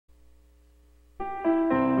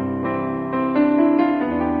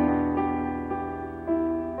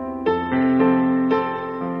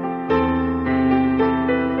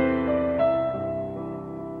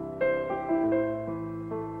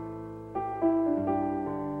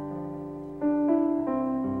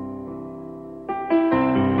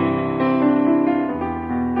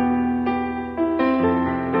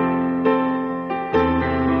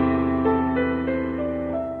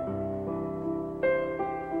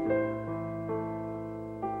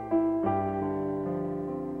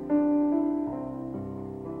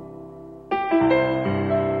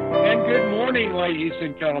ladies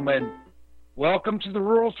and gentlemen. Welcome to the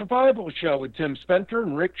Rural Survival Show with Tim Spencer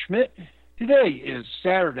and Rick Schmidt. Today is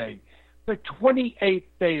Saturday, the 28th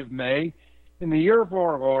day of May, in the year of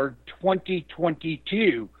our Lord,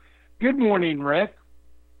 2022. Good morning, Rick.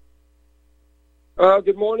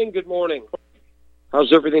 Good morning.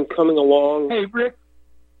 How's everything coming along? Hey, Rick.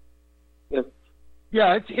 Yeah.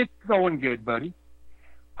 Yeah, it's going good, buddy.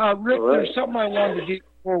 Rick, All right. There's something I wanted to do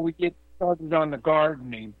before we get started on the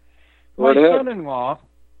gardening. Go ahead.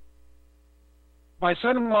 My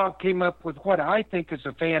son-in-law came up with what I think is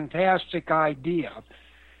a fantastic idea,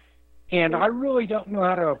 and I really don't know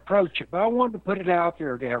how to approach it, but I wanted to put it out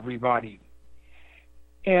there to everybody.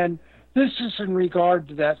 And this is in regard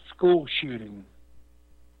to that school shooting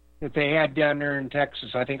that they had down there in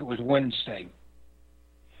Texas. I think it was Wednesday.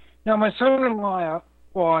 Now, my son-in-law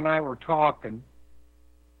and I were talking,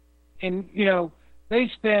 and,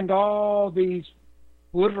 they spend all these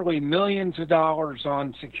literally millions of dollars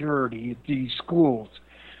on security at these schools.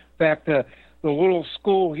 In fact, the little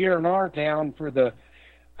school here in our town for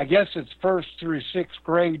I guess it's first through sixth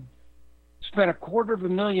grade, spent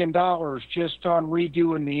 $250,000 just on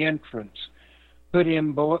redoing the entrance, put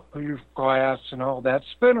in bulletproof glass and all that,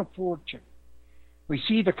 spent a fortune. We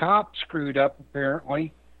see the cops screwed up,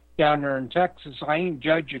 apparently, down there in Texas. I ain't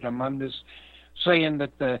judging them. I'm just saying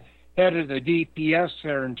that the head of the DPS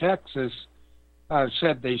there in Texas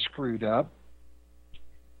said they screwed up.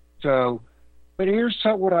 So, but here's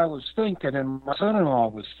what I was thinking, and my son-in-law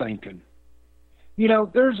was thinking.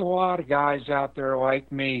 There's a lot of guys out there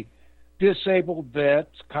like me, disabled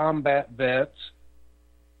vets, combat vets,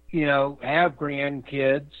 have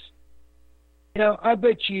grandkids. I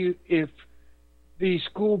bet you if these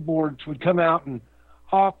school boards would come out and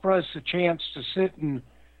offer us a chance to sit and,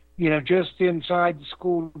 just inside the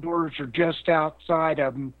school doors or just outside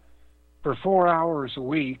of them for 4 hours a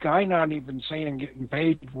week, I'm not even saying getting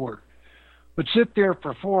paid for it, but sit there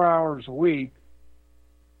for 4 hours a week,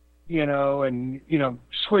 and,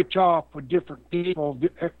 switch off with different people,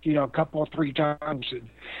 a couple or three times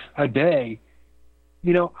a day,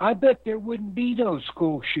 I bet there wouldn't be no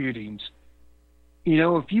school shootings.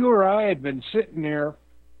 If you or I had been sitting there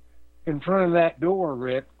in front of that door,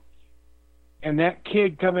 Rick, and that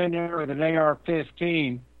kid come in there with an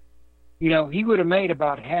AR-15, he would have made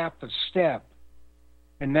about half a step,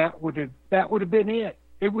 and that would have been it.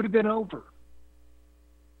 It would have been over.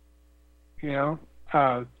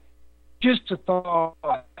 Just a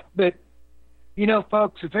thought. But,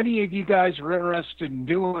 folks, if any of you guys are interested in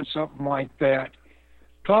doing something like that,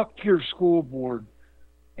 talk to your school board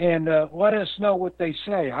and let us know what they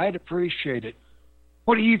say. I'd appreciate it.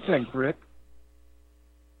 What do you think, Rick?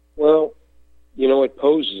 Well, it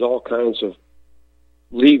poses all kinds of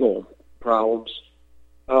legal problems.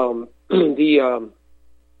 Oh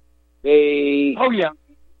yeah.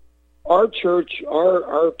 Our church,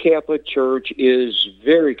 our Catholic Church is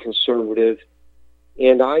very conservative,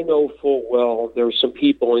 and I know full well there's some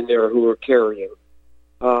people in there who are carrying.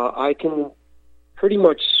 I can pretty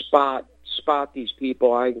much spot these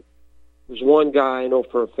people. There's one guy I know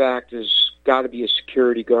for a fact has got to be a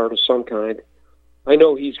security guard of some kind. I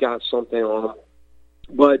know he's got something on him.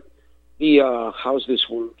 But how's this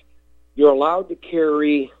work? You're allowed to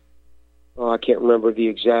carry, I can't remember the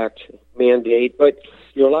exact mandate, but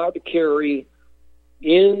you're allowed to carry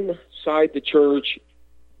inside the church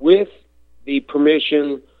with the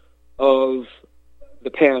permission of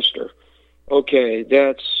the pastor. Okay,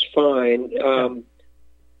 that's fine.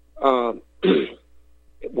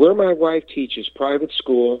 Where my wife teaches, private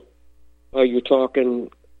school, you're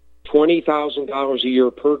talking $20,000 a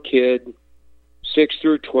year per kid, 6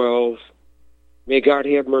 through 12. May God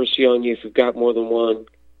have mercy on you if you've got more than one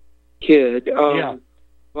kid.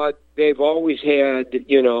 But they've always had,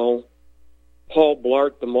 Paul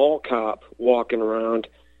Blart, the mall cop, walking around.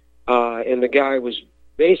 And the guy was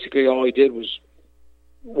basically all he did was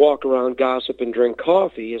walk around, gossip, and drink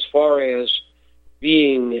coffee. As far as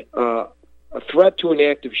being a threat to an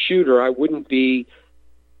active shooter, I wouldn't be,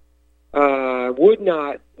 would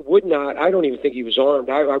not, I don't even think he was armed.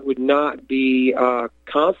 I would not be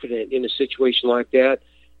confident in a situation like that.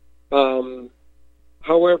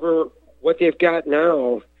 However, what they've got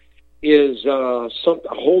now is a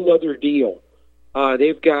whole other deal.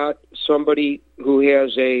 They've got somebody who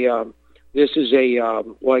has this is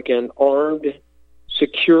like an armed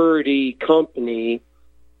security company,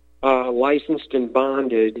 licensed and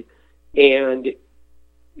bonded, and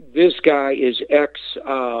this guy is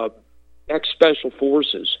ex-special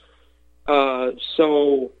forces.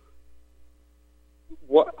 So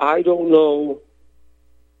I don't know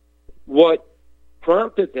what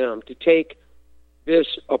prompted them to take this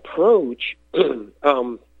approach,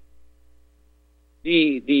 the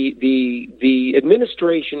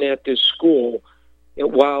administration at this school,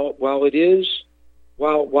 while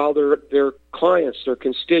their clients, their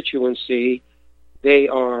constituency, they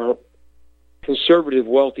are conservative,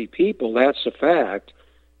 wealthy people. That's a fact.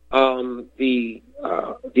 The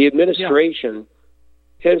administration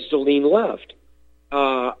tends to lean left.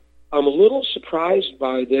 I'm a little surprised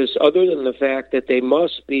by this, other than the fact that they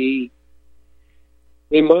must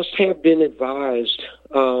have been advised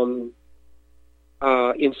in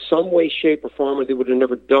some way, shape, or form, or they would have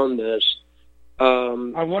never done this.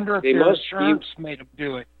 I wonder if their insurance made them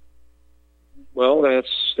do it. Well,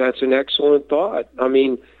 that's an excellent thought. I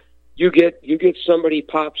mean, you get somebody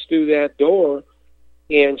pops through that door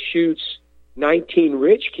and shoots 19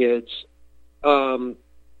 rich kids.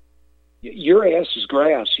 Your ass is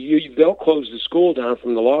grass. They'll close the school down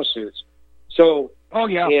from the lawsuits. So, oh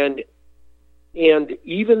yeah, and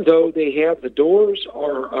even though they have the doors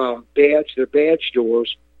are they're badge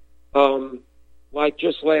doors. Like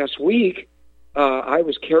just last week, I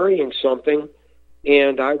was carrying something,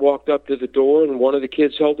 and I walked up to the door, and one of the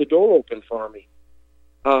kids held the door open for me.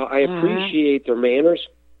 I appreciate their manners.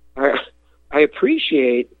 I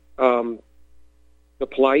appreciate the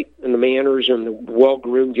polite and the manners and the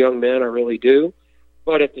well-groomed young men. I really do.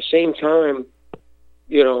 But at the same time,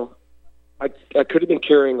 I could have been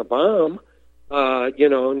carrying a bomb.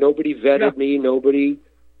 Nobody vetted me. Nobody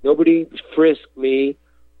frisked me.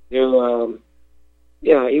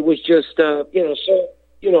 It was just,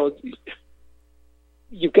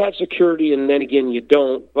 you've got security, and then again, you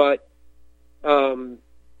don't. But, you're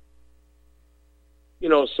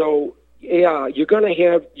going to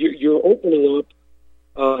have, you're opening up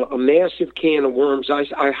a massive can of worms.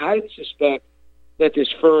 I highly suspect that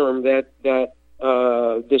this firm that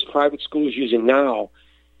this private school is using now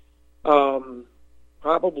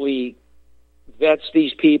probably vets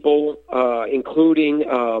these people, including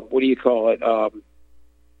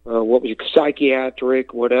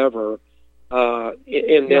psychiatric, whatever,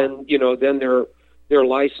 and then then they're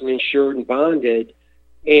licensed, insured, and bonded,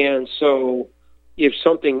 and so if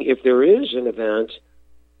there is an event,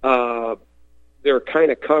 they're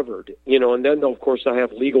kind of covered, and then of course I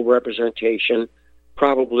have legal representation,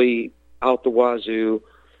 probably out the wazoo.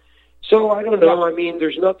 So I don't know. I mean,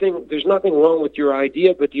 there's nothing wrong with your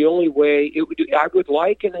idea, but the only way I would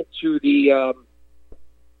liken it to the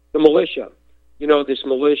militia. This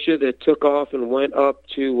militia that took off and went up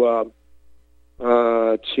to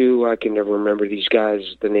I can never remember these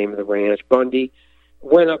guys, the name of the ranch, Bundy,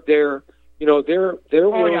 went up there. There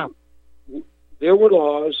were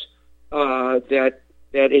laws that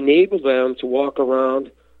enabled them to walk around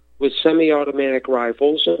with semi-automatic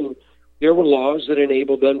rifles, and there were laws that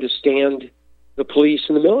enabled them to stand the police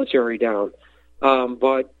and the military down.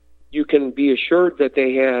 But you can be assured that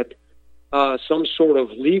they had some sort of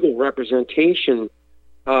legal representation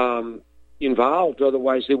involved.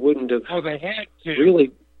 Otherwise, they wouldn't have. Oh, they had to.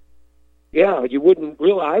 Really? Yeah, you wouldn't.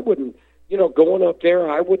 Really, I wouldn't. Going up there,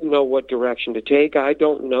 I wouldn't know what direction to take. I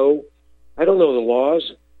don't know the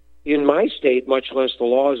laws in my state, much less the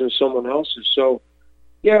laws in someone else's. So,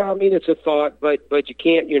 yeah, I mean, it's a thought, but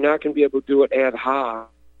you're not going to be able to do it ad hoc.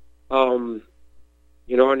 And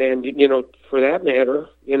for that matter,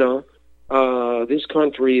 this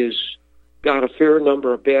country has got a fair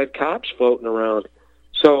number of bad cops floating around.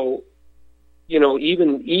 So,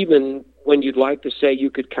 even when you'd like to say you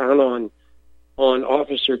could count on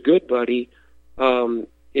Officer Goodbuddy,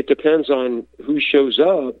 it depends on who shows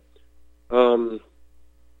up.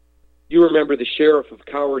 You remember the sheriff of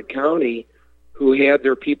Coward County, who had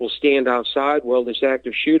their people stand outside while this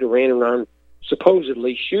active shooter ran around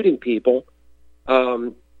supposedly shooting people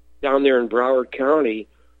down there in Broward County.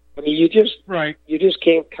 I mean, you just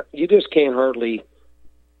can't hardly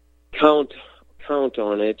count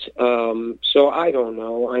on it. So I don't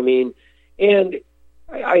know. I mean, and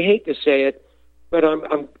I hate to say it, but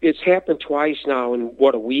it's happened twice now in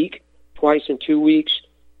a week, twice in 2 weeks,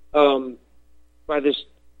 by the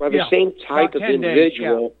same type of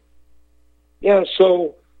individual. Days, yeah.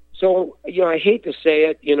 So I hate to say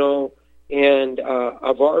it, and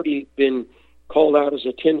I've already been called out as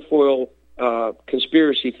a tinfoil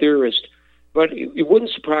conspiracy theorist, but it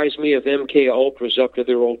wouldn't surprise me if MK Ultra's up to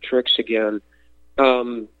their old tricks again.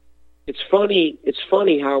 It's funny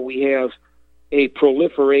how we have a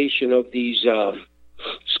proliferation of these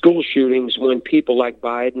school shootings when people like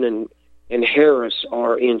Biden and Harris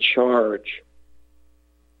are in charge.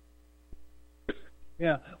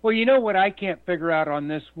 Yeah. Well, you know what I can't figure out on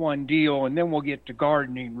this one deal, and then we'll get to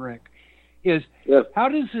gardening, Rick, is how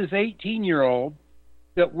does this 18-year-old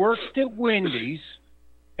that worked at Wendy's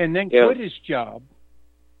and then quit his job,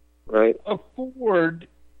 right, afford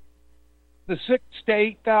the $6,000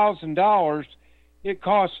 to $8,000 it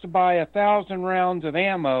costs to buy 1,000 rounds of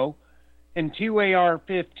ammo and 2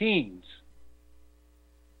 AR-15s.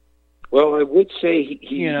 Well, I would say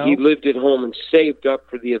he lived at home and saved up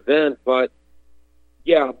for the event, but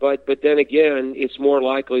then again, it's more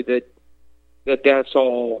likely that's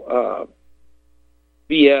all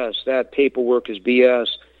BS. That paperwork is BS,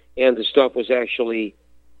 and the stuff was actually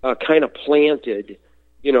kind of planted.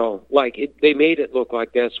 They made it look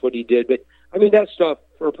like that's what he did. But I mean, that stuff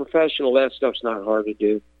for a professional, that stuff's not hard to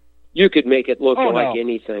do. You could make it look like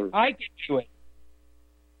anything. I could do it.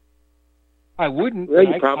 I wouldn't.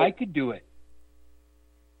 Well, I could do it.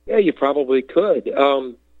 Yeah, you probably could.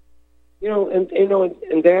 And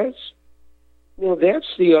that's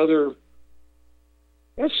the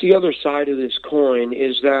other side of this coin,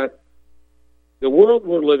 is that the world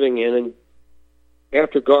we're living in, and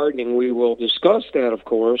after gardening we will discuss that, of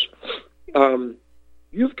course.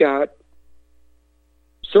 You've got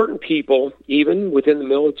certain people, even within the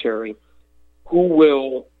military, who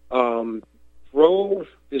will throw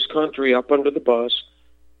this country up under the bus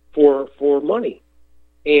for money.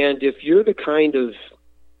 And if you're the kind of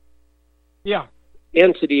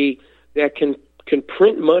entity that can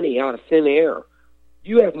print money out of thin air,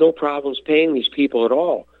 you have no problems paying these people at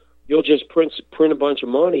all. You'll just print a bunch of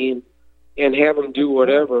money and have them do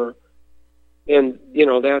whatever. And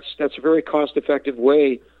that's a very cost-effective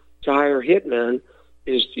way to hire hitmen.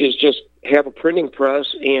 Is just have a printing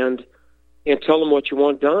press and tell them what you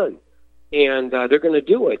want done, and they're going to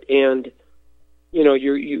do it. And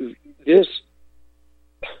the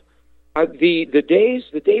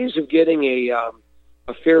days of getting a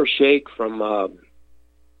fair shake from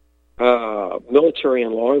military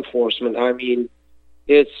and law enforcement. I mean,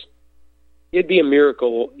 it'd be a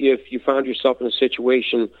miracle if you found yourself in a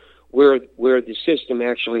situation where the system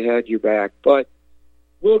actually had your back. But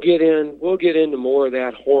we'll get into more of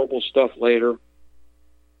that horrible stuff later.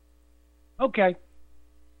 Okay.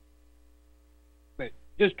 But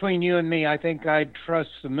just between you and me, I think I'd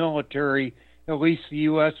trust the military, at least the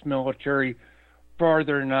U.S. military,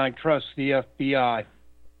 farther than I trust the FBI.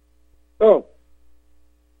 Oh.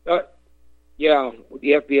 Yeah,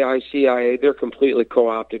 the FBI, CIA, they're completely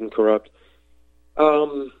co-opted and corrupt.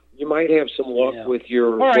 You might have some luck with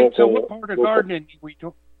your All right, local... so what part of gardening do we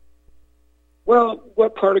do? Well,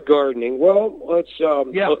 what part of gardening? Well, let's a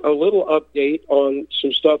little update on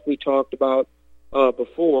some stuff we talked about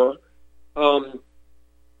before.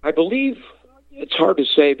 I believe it's hard to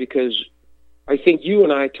say because I think you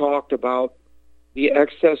and I talked about the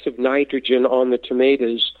excess of nitrogen on the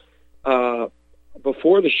tomatoes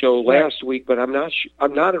before the show last week, but I'm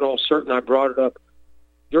not at all certain I brought it up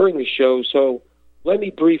during the show. So let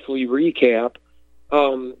me briefly recap.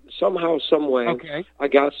 Somehow, some way, I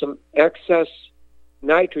got some excess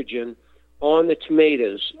nitrogen on the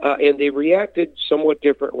tomatoes, and they reacted somewhat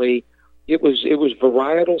differently. It was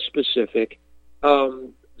varietal specific.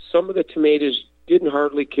 Some of the tomatoes didn't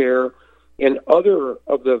hardly care, and other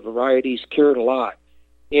of the varieties cared a lot.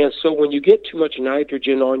 And so when you get too much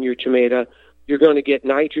nitrogen on your tomato, you're going to get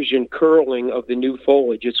nitrogen curling of the new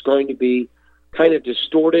foliage. It's going to be kind of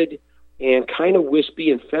distorted and kind of wispy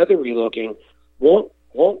and feathery looking. Won't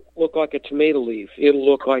look like a tomato leaf. It'll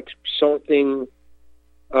look like something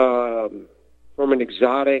from an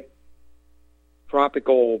exotic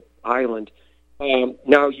tropical island.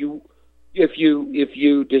 Now, if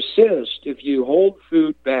you desist, if you hold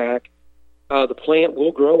food back, the plant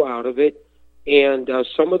will grow out of it. And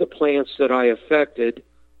some of the plants that I affected,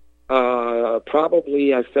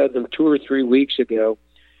 probably I fed them 2 or 3 weeks ago.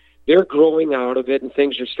 They're growing out of it, and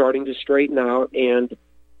things are starting to straighten out. And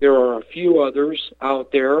there are a few others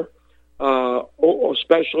out there,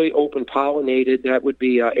 especially open pollinated. That would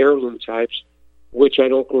be heirloom types, which I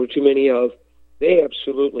don't grow too many of. They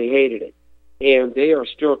absolutely hated it, and they are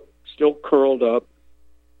still curled up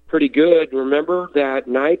pretty good. Remember that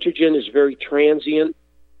nitrogen is very transient.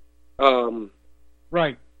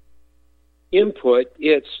 Right. Input.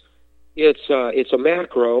 It's a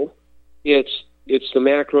macro. It's the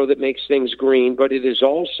macro that makes things green, but it is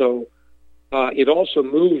also it also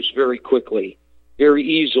moves very quickly, very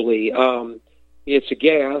easily. It's a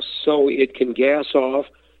gas, so it can gas off.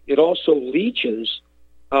 It also leaches.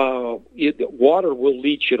 Water will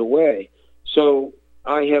leach it away. So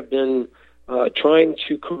I have been trying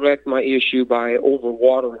to correct my issue by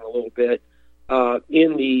overwatering a little bit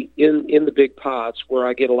in the big pots where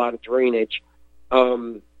I get a lot of drainage,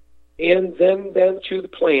 and then to the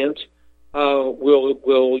plant,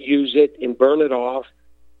 we'll use it and burn it off.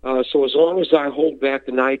 So as long as I hold back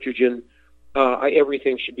the nitrogen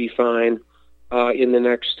everything should be fine in the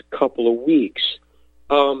next couple of weeks.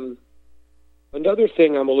 Another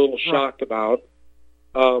thing I'm a little shocked about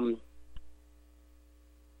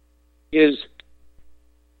is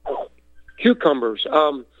cucumbers.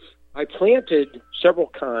 I planted several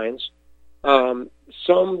kinds, some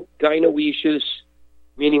gynoecious,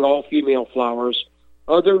 meaning all female flowers,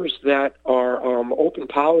 others that are open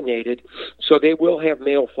pollinated, so they will have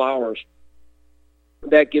male flowers.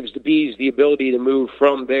 That gives the bees the ability to move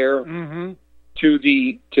from there to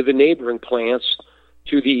the neighboring plants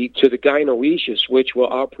to the gynoecious, which will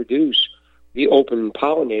outproduce the open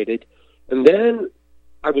pollinated. And then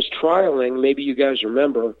I was trialing, maybe you guys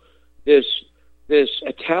remember, this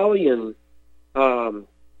Italian,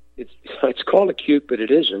 it's called a cuke, but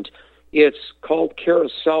it isn't. It's called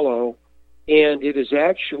Caracello, and it is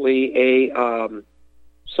actually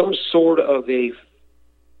some sort of a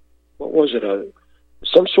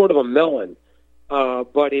melon,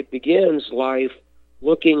 but it begins life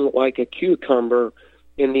looking like a cucumber,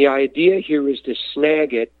 and the idea here is to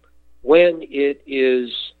snag it when it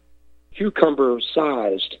is cucumber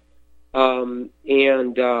sized. And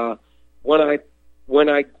when I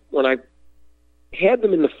had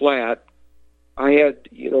them in the flat, I had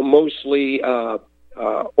mostly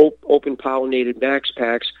open pollinated max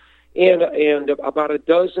packs and about a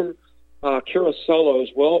dozen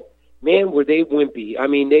Caracellos. Well, man, were they wimpy. I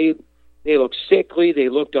mean, they looked sickly, they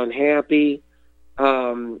looked unhappy,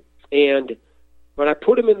 but I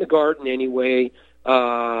put them in the garden anyway,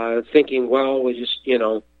 thinking, well, we just,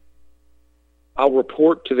 I'll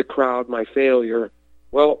report to the crowd my failure.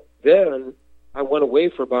 Well, then I went away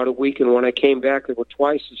for about a week, and when I came back, they were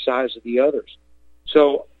twice the size of the others.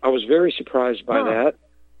 So I was very surprised by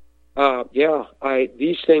that.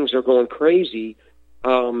 These things are going crazy.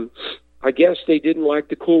 I guess they didn't like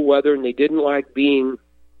the cool weather, and they didn't like being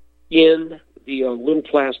in the little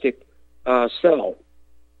plastic cell.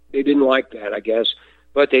 They didn't like that, I guess.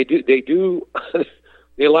 But they do.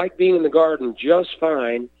 They like being in the garden just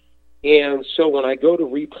fine. And so when I go to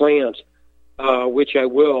replant, which I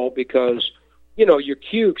will, because your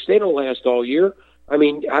cukes, they don't last all year. I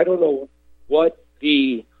mean, I don't know what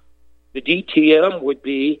the DTM would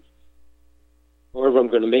be, or if I'm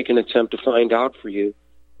going to make an attempt to find out for you.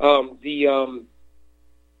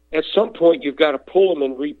 At some point, you've got to pull them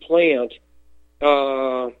and replant.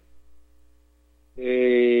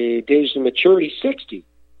 Days of maturity, 60.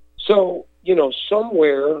 So,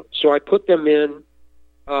 somewhere, so I put them in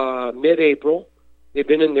mid-April. They've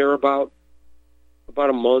been in there about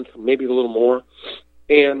a month, maybe a little more.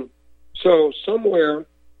 And so somewhere,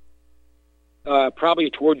 probably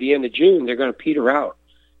toward the end of June, they're going to peter out.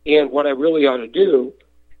 And what I really ought to do,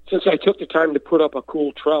 since I took the time to put up a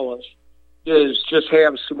cool trellis, is just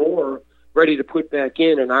have some more ready to put back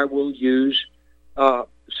in, and I will use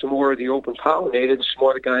some more of the open pollinated, some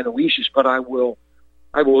more of the gynoecious, but I will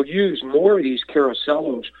use more of these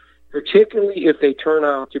Caracellos, particularly if they turn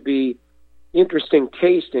out to be interesting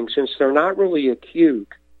tasting, since they're not really a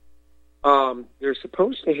cuke. They're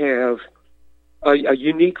supposed to have a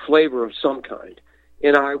unique flavor of some kind,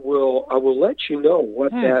 and I will let you know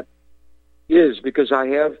what that is, because I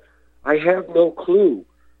have no clue.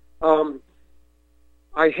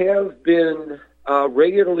 I have been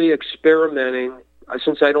regularly experimenting,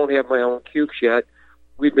 since I don't have my own cukes yet.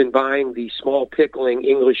 We've been buying the small pickling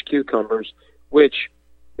English cucumbers, which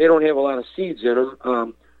they don't have a lot of seeds in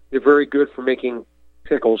them. They're very good for making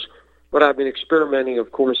pickles. But I've been experimenting,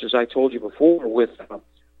 of course, as I told you before, with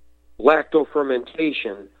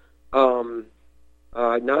lactofermentation. Not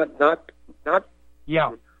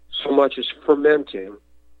so much as fermenting,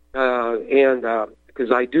 and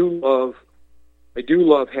because I do love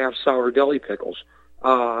half sour deli pickles.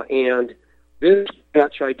 And this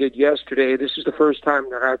batch I did yesterday, this is the first time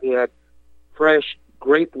that I've had fresh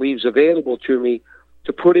grape leaves available to me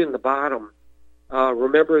to put in the bottom.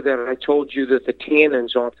 Remember that I told you that the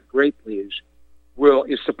tannins off the grape leaves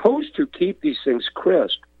is supposed to keep these things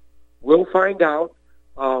crisp. We'll find out.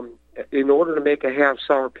 In order to make a half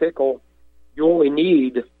sour pickle, you only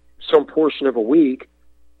need some portion of a week.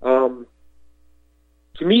 To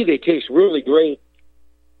me, they taste really great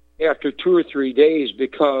after 2 or 3 days,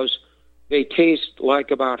 because they taste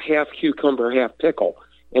like about half cucumber, half pickle,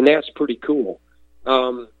 and that's pretty cool.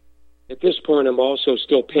 At this point, I'm also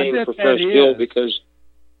still paying for fresh dill, because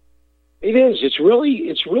it is. It's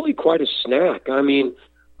really quite a snack. I mean,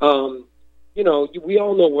 we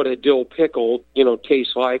all know what a dill pickle,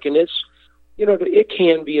 tastes like, and it's, it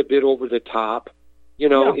can be a bit over the top.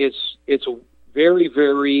 It's a very,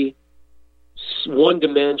 very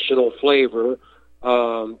one-dimensional flavor.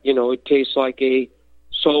 It tastes like a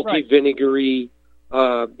salty, Right. vinegary,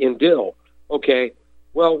 and dill. Okay.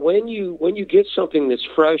 Well, when you get something that's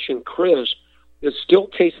fresh and crisp, it still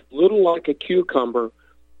tastes a little like a cucumber,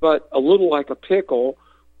 but a little like a pickle.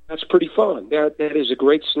 That's pretty fun. That is a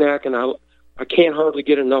great snack, and I can't hardly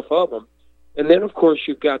get enough of them. And then, of course,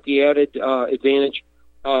 you've got the added advantage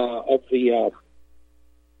of the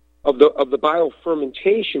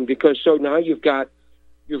biofermentation, because so now you've got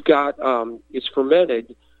it's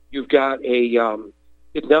fermented. You've got now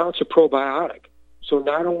it's a probiotic. So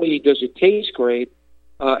not only does it taste great,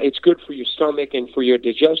 it's good for your stomach and for your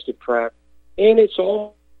digestive tract, and it's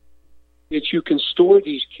all that you can store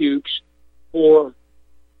these cubes for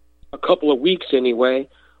a couple of weeks anyway,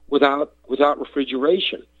 without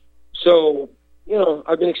refrigeration. So,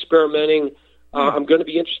 I've been experimenting. I'm going to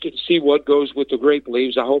be interested to see what goes with the grape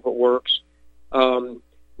leaves. I hope it works. A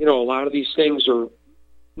lot of these things are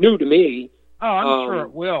new to me. Oh, I'm sure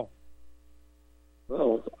it will.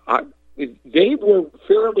 Well, they were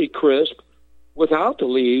fairly crisp without the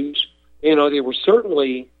leaves. They were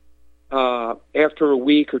certainly, after a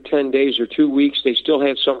week or 10 days or 2 weeks, they still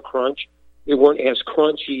had some crunch. They weren't as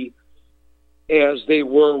crunchy as they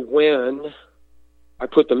were when I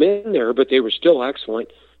put them in there, but they were still excellent.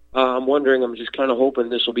 I'm just kind of hoping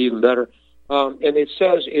this will be even better. And it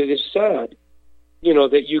is said,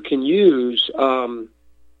 that you can use,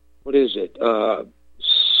 what is it?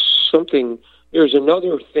 Something, there's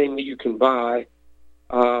another thing that you can buy,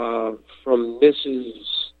 from Mrs.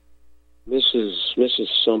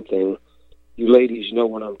 something. You ladies know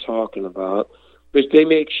what I'm talking about. But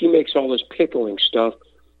she makes all this pickling stuff,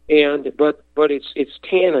 but it's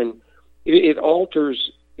tannin. It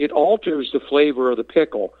alters the flavor of the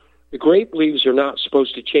pickle. The grape leaves are not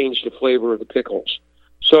supposed to change the flavor of the pickles,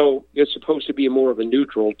 so it's supposed to be more of a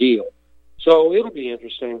neutral deal. So it'll be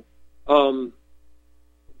interesting. Kale,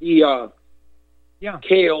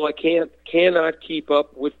 I cannot keep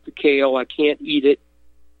up with the kale. I can't eat it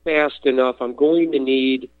fast enough. I'm going to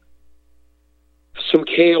need some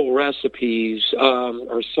kale recipes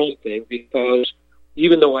or something, because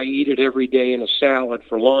even though I eat it every day in a salad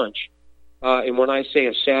for lunch, and when I say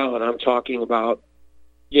a salad, I'm talking about,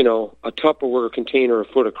 a Tupperware container a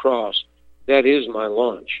foot across. That is my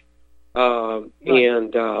lunch. Right.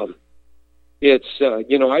 And it's,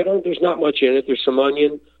 there's not much in it. There's some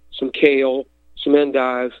onion, some kale, some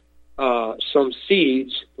endive, some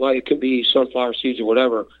seeds, like it could be sunflower seeds or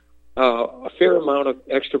whatever, a fair amount of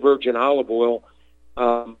extra virgin olive oil,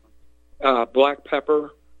 black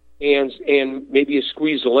pepper, and maybe a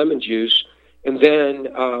squeeze of lemon juice. And then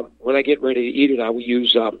when I get ready to eat it, I will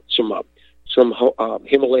use some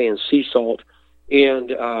Himalayan sea salt.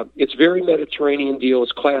 And it's very Mediterranean deal.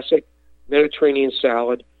 It's classic Mediterranean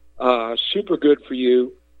salad, super good for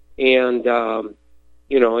you. And,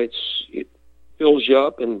 it fills you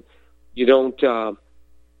up, and you don't,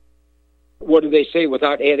 what do they say,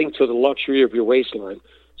 without adding to the luxury of your waistline.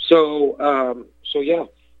 So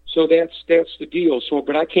that's the deal. So,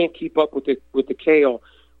 but I can't keep up with the kale.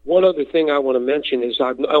 One other thing I want to mention is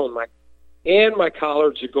my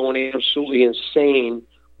collards are going absolutely insane.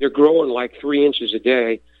 They're growing like 3 inches a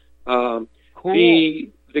day. Cool.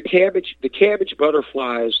 The cabbage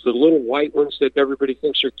butterflies, the little white ones that everybody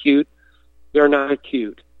thinks are cute, they're not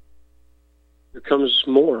cute. There comes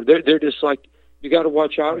more. They're just like, you got to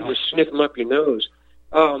watch out and just sniff them up your nose.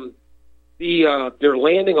 They're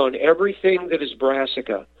landing on everything that is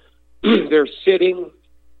brassica. They're sitting,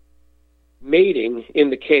 mating in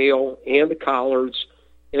the kale and the collards.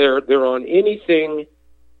 They're on anything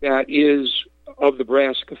that is of the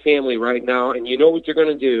brassica family right now, and you know what they're going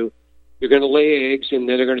to do. They're going to lay eggs, and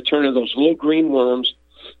then they're going to turn into those little green worms,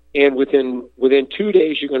 and within 2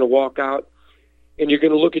 days you're going to walk out, and you're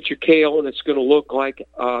going to look at your kale, and it's going to look like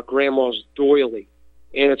Grandma's doily,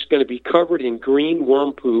 and it's going to be covered in green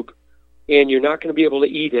worm poop, and you're not going to be able to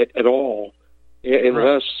eat it at all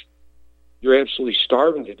unless you're absolutely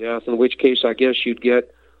starving to death, in which case I guess you'd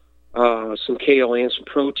get some kale and some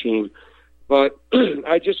protein. But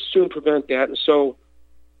I just as soon prevent that. And so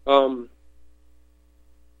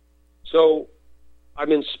I've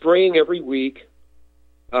been spraying every week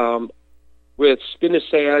with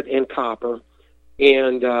spinosad and copper.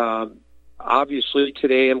 And obviously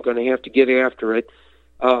today I'm going to have to get after it.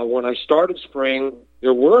 When I started spraying,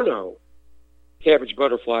 there were no cabbage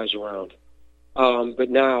butterflies around. But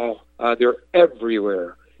now they're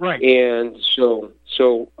everywhere. Right. And so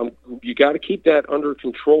you got to keep that under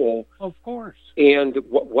control. Of course. And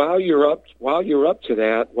while you're up to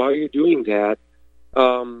that, while you're doing that,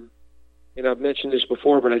 and I've mentioned this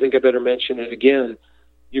before, but I think I better mention it again.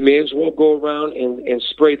 You may as well go around and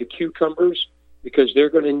spray the cucumbers, because they're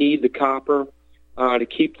going to need the copper. to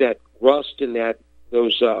keep that rust and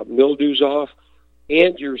those mildews off.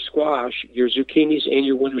 And your squash, your zucchinis and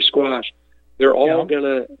your winter squash, they're all going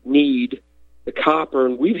to need the copper.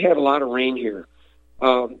 And we've had a lot of rain here.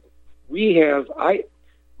 My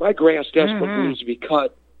grass desperately needs to be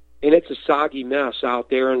cut, and it's a soggy mess out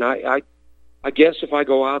there. And I guess if I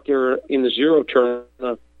go out there in the zero turn,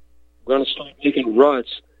 I'm going to start making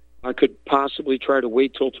ruts. I could possibly try to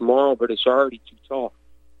wait till tomorrow, but it's already too tall.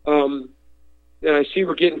 And I see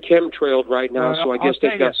we're getting chemtrailed right now, so I guess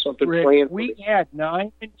they've got something planned. We had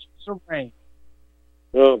 9 inches of rain.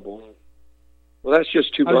 Oh, boy. Well, that's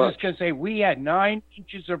just too much. I was just going to say, we had 9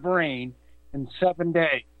 inches of rain in 7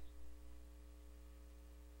 days.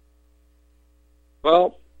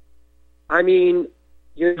 Well, I mean,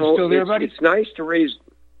 it's nice to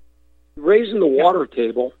raising the water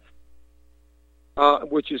table,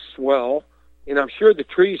 which is swell, and I'm sure the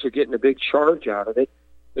trees are getting a big charge out of it.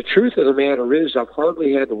 The truth of the matter is I've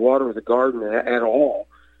hardly had to water the garden at all.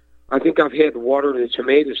 I think I've had to water the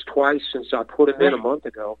tomatoes twice since I put them in a month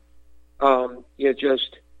ago.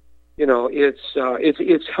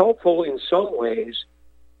 It's helpful in some ways,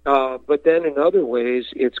 but then in other ways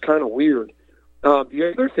it's kind of weird.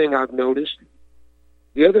 The other thing I've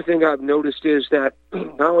noticed is that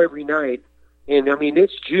now every night, and I mean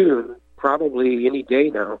it's June, probably any day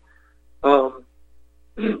now.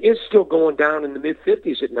 It's still going down in the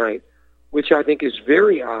mid-50s at night, which I think is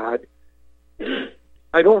very odd.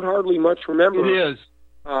 I don't hardly much remember. It is.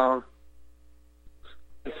 I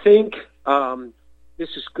think this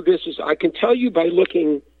is. I can tell you by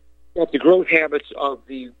looking at the growth habits of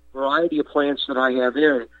the variety of plants that I have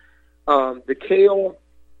in. The kale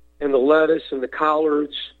and the lettuce and the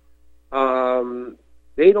collards,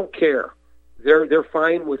 they don't care. They're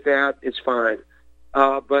fine with that. It's fine.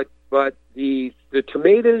 But the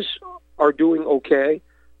tomatoes are doing okay.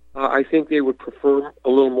 I think they would prefer a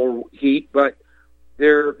little more heat, but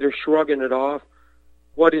they're shrugging it off.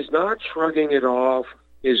 What is not shrugging it off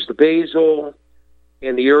is the basil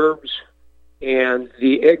and the herbs, and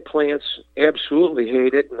the eggplants absolutely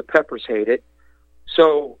hate it, and the peppers hate it.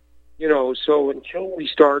 So until we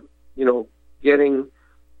start, getting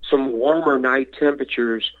some warmer night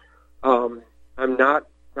temperatures, I'm not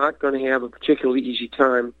going to have a particularly easy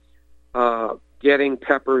time getting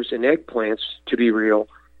peppers and eggplants to be real.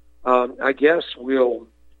 I guess we'll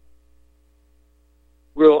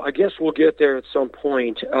get there at some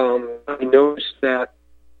point. I noticed that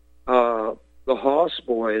the Hoss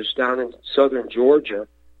boys down in southern Georgia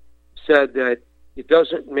said that it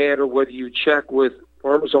doesn't matter whether you check with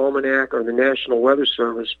Farmer's Almanac or the National Weather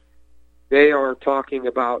Service. They are talking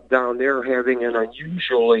about down there having an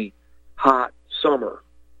unusually hot summer.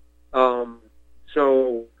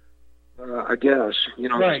 I guess,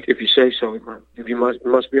 right. If you say so, if you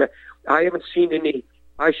must be. I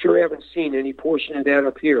sure haven't seen any portion of that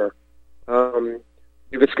up here.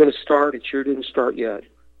 If it's going to start, it sure didn't start yet.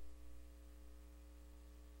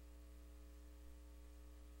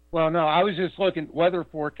 Well, no, I was just looking at weather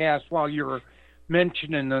forecast while you were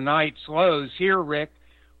mentioning the night's lows. Here, Rick,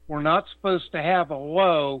 we're not supposed to have a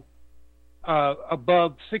low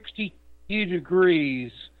above 62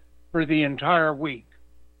 degrees for the entire week.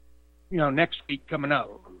 Next week coming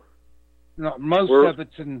up. Most of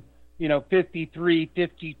it's in, 53,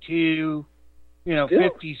 52,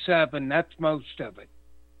 57. That's most of it.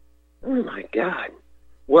 Oh, my God.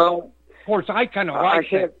 Well, of course, I kind of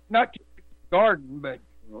like it. Not just the garden, but...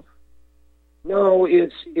 No,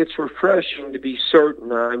 it's refreshing to be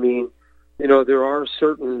certain. I mean, there are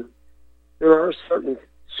certain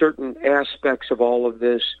aspects of all of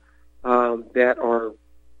this that are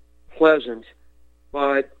pleasant,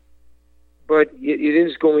 but it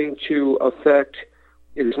is going to affect.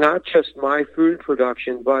 It is not just my food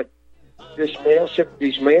production, but these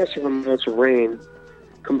massive amounts of rain,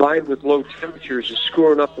 combined with low temperatures, is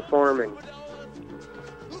screwing up the farming.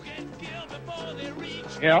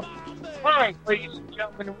 Yeah. All right, ladies and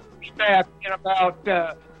gentlemen, we'll be back in about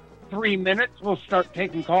 3 minutes. We'll start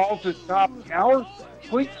taking calls at the top of the hour.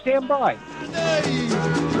 Please stand by.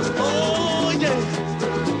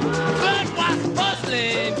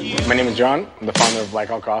 My name is John. I'm the founder of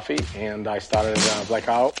Blackout Coffee, and I started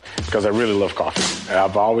Blackout because I really love coffee.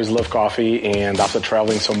 I've always loved coffee, and after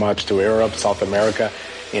traveling so much to Europe, South America,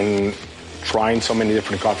 and trying so many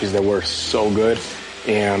different coffees that were so good,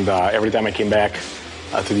 and every time I came back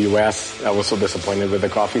to the U.S., I was so disappointed with the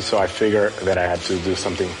coffee, so I figured that I had to do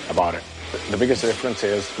something about it. The biggest difference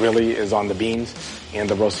is on the beans and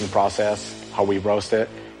the roasting process, how we roast it,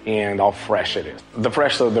 and how fresh it is. The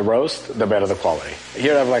fresher the roast, the better the quality.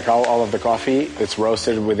 Here I have all of the coffee. It's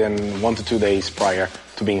roasted within 1 to 2 days prior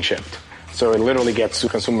to being shipped. So it literally gets to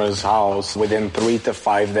consumers' house within 3 to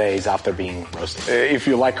 5 days after being roasted. If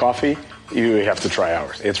you like coffee, you have to try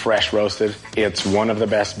ours. It's fresh roasted. It's one of the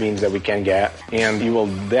best beans that we can get, and you will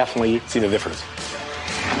definitely see the difference.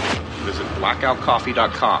 Visit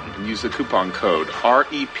blackoutcoffee.com and use the coupon code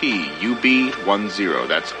REPUB10.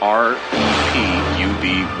 That's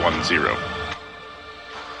REPUB10.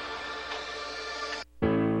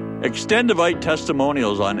 Extendivite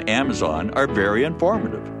testimonials on Amazon are very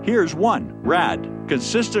informative. Here's one, RAD,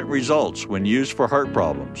 consistent results when used for heart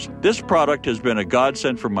problems. This product has been a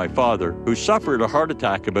godsend for my father, who suffered a heart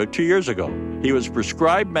attack about 2 years ago. He was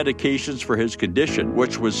prescribed medications for his condition,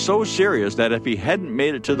 which was so serious that if he hadn't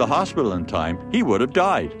made it to the hospital in time, he would have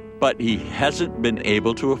died. But he hasn't been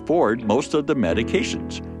able to afford most of the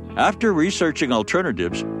medications. After researching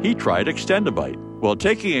alternatives, he tried Extendivite. While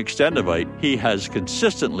taking Extendivite, he has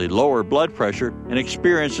consistently lower blood pressure and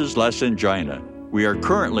experiences less angina. We are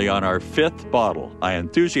currently on our 5th bottle. I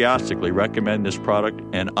enthusiastically recommend this product,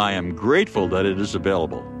 and I am grateful that it is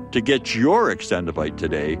available. To get your Extendivite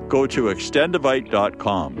today, go to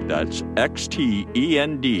extendivite.com. That's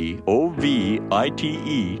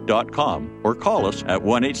XTENDOVITE.com, or call us at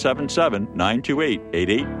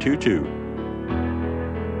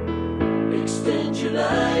 1-877-928-8822. Extend your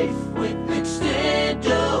life with Extendovite.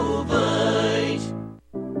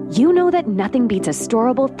 You know that nothing beats a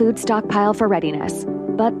storable food stockpile for readiness.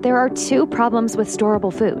 But there are 2 problems with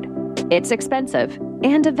storable food. It's expensive,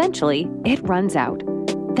 and eventually it runs out.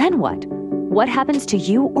 Then what? What happens to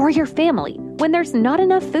you or your family when there's not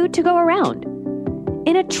enough food to go around?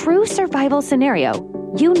 In a true survival scenario,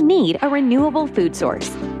 you need a renewable food source.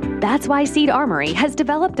 That's why Seed Armory has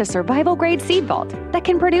developed a survival-grade seed vault that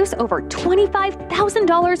can produce over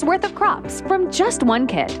 $25,000 worth of crops from just one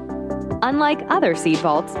kit. Unlike other seed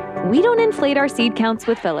vaults, we don't inflate our seed counts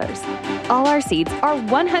with fillers. All our seeds are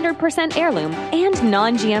 100% heirloom and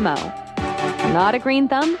non-GMO. Not a green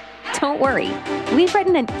thumb? Don't worry. We've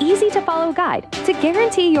written an easy-to-follow guide to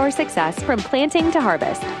guarantee your success from planting to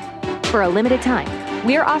harvest. For a limited time,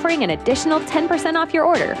 we're offering an additional 10% off your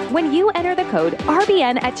order when you enter the code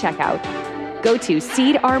RBN at checkout. Go to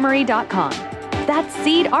seedarmory.com. That's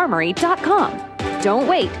seedarmory.com. Don't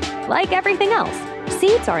wait. Like everything else,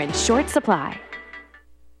 seeds are in short supply.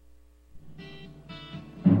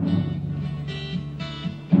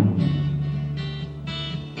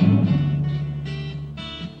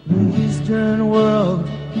 The Eastern world,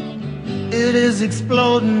 it is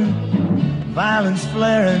exploding, violence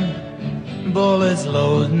flaring, bullets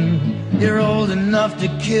loading. You're old enough to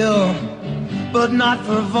kill, but not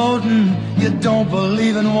for voting. You don't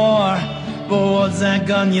believe in war, but what's that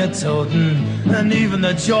gun you're toting? And even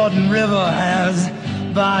the Jordan River has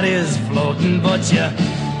bodies floating. But you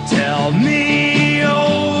tell me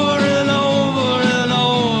over and over and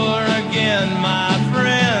over again, my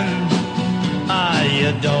friend,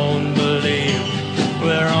 you don't believe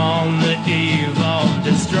we're on the eve of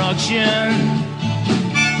destruction.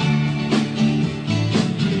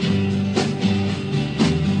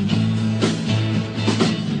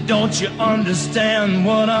 Don't you understand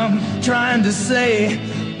what I'm trying to say?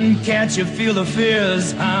 Can't you feel the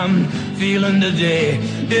fears I'm feeling today?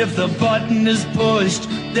 If the button is pushed,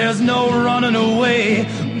 there's no running away.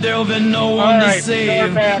 There'll be no one to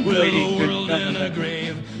save. With the world in a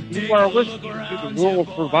grave. You are listening to the Rural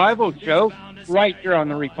Survival Show right here on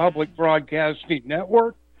the Republic Broadcasting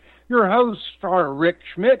Network. Your hosts are Rick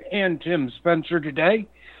Schmidt and Tim Spencer today.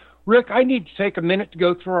 Rick, I need to take a minute to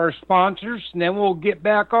go through our sponsors, and then we'll get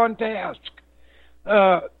back on task.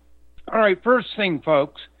 All right, first thing,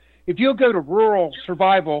 folks, if you'll go to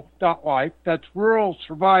ruralsurvival.life, that's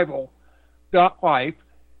ruralsurvival.life,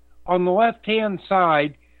 on the left-hand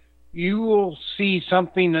side, you will see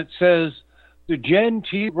something that says the Gen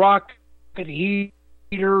 2 rocket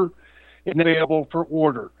heater is available for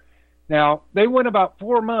order. Now, they went about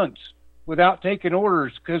 4 months without taking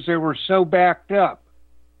orders because they were so backed up.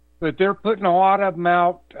 But they're putting a lot of them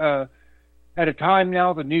out at a time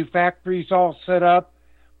now. The new factory's all set up.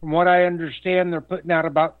 From what I understand, they're putting out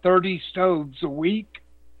about 30 stoves a week.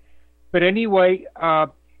 But anyway,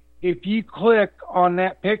 if you click on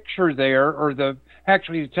that picture there, or the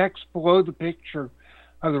text below the picture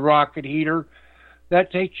of the rocket heater,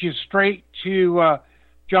 that takes you straight to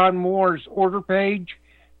John Moore's order page.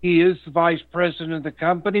 He is the vice president of the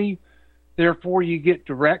company. Therefore, you get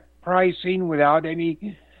direct pricing without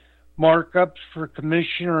any markups for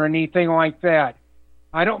commission or anything like that.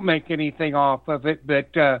 I don't make anything off of it,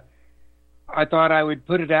 but I thought I would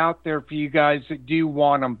put it out there for you guys that do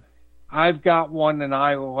want them. I've got one and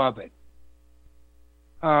I love it.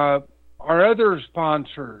 Our other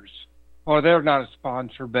sponsors, Well, they're not a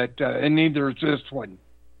sponsor, but and neither is this one.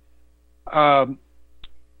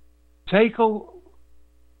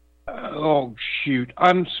 Oh, shoot.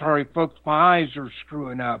 I'm sorry, folks. My eyes are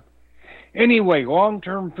screwing up. Anyway,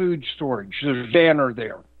 long-term food storage. There's a banner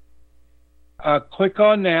there. Click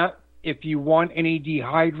on that if you want any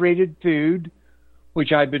dehydrated food,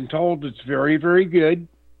 which I've been told is very, very good.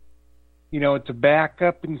 You know, it's a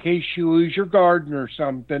backup in case you lose your garden or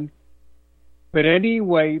something. But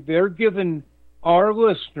anyway, they're giving our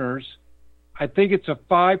listeners, I think it's a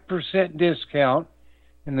 5% discount,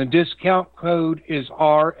 and the discount code is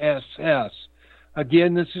RSS.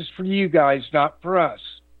 Again, this is for you guys, not for us.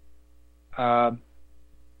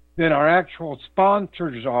 Then our actual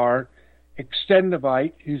sponsors are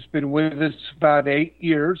Extendivite, who's been with us about 8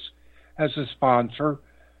 years as a sponsor.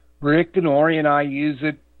 Rick and Ori and I use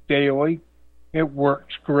it daily. It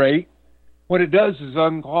works great. What it does is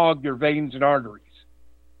unclog your veins and arteries.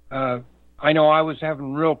 I know I was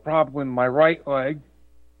having a real problem with my right leg,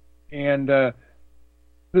 and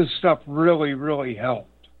this stuff really, really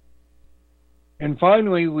helped. And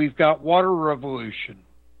finally, we've got Water Revolution.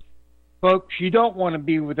 Folks, you don't want to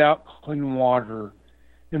be without clean water.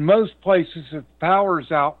 In most places, if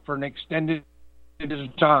power's out for an extended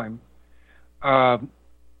time,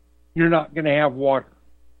 you're not going to have water.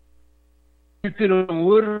 You can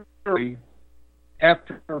literally,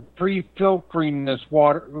 after pre-filtering this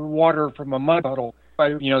water from a mud puddle,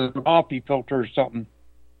 the coffee filter or something,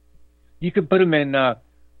 you can put them in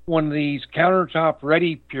one of these countertop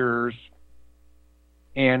ready pures,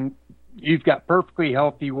 and you've got perfectly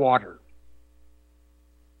healthy water.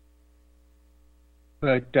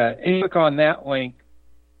 But click on that link.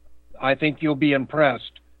 I think you'll be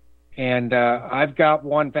impressed. And I've got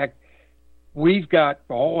one. In fact, we've got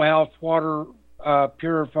the whole house water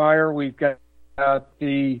purifier. We've got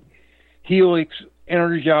the Helix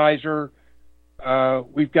Energizer.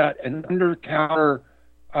 We've got an under-counter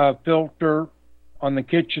filter on the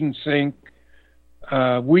kitchen sink.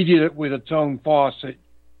 We did it with its own faucet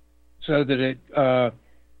so that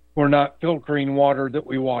we're not filtering water that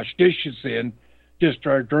we wash dishes in, just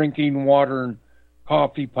our drinking water and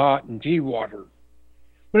coffee pot and tea water.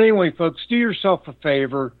 But anyway, folks, do yourself a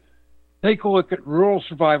favor. Take a look at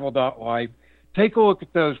ruralsurvival.life. Take a look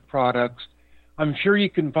at those products. I'm sure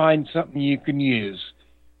you can find something you can use.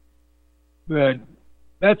 But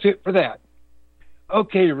that's it for that.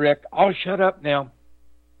 Okay, Rick, I'll shut up now.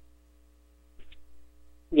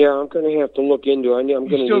 Yeah, I'm going to have to look into it. I'm going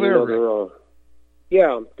to need another. Rick?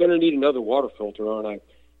 I'm going to need another water filter, aren't I?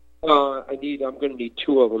 I'm going to need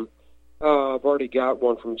two of them. I've already got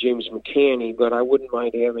one from James McCanney, but I wouldn't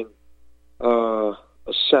mind having a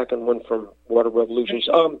second one from Water Revolutions.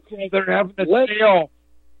 They're having a sale.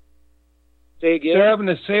 Say again? They're having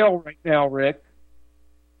a sale right now, Rick.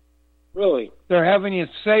 Really? They're having a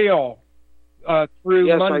sale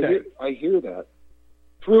through Monday. Yes, I hear that.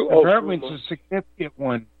 Apparently it's a significant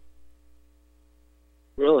one.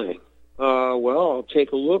 Really? Well, I'll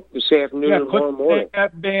take a look this afternoon or tomorrow morning. Click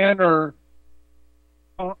that banner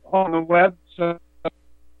on the website.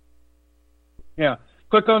 Yeah,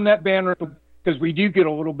 click on that banner because we do get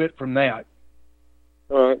a little bit from that.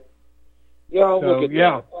 All right. Yeah, I'll look at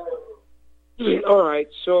that. All right,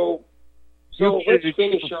 so let's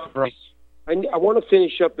finish up. I want to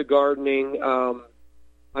finish up the gardening.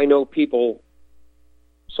 I know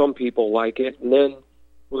some people like it, and then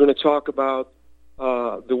we're going to talk about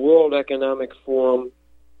the World Economic Forum,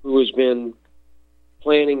 who has been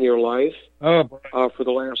planning your life for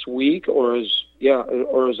the last week, or as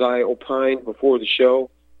I opined before the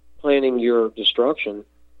show, planning your destruction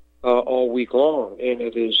all week long, and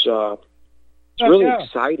it's really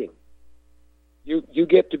exciting. You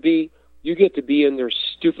get to be in their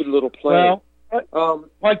stupid little plan. Well,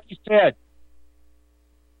 like you said.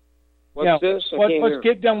 What's this? Let's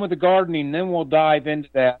get done with the gardening, then we'll dive into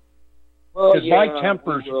that. Because my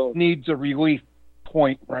temper needs a relief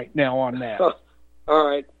point right now on that. All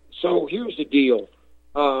right. So here's the deal.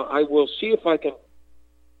 I will see if I can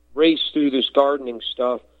race through this gardening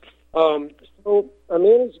stuff. So I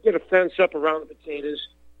managed to get a fence up around the potatoes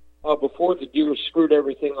before the deer screwed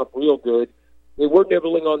everything up real good. They were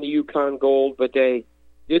nibbling on the Yukon Gold, but they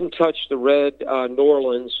didn't touch the red New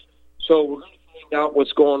Orleans. So we're going to find out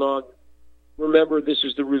what's going on. Remember, this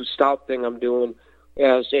is the Ruth Stout thing I'm doing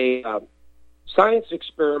as a science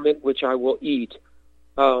experiment, which I will eat.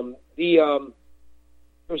 There's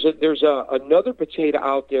another potato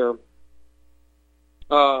out there,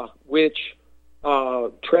 which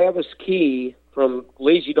Travis Key from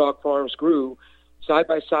Lazy Dog Farms grew side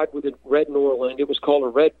by side with a red New Orleans. It was called a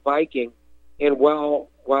Red Viking, And while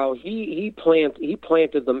he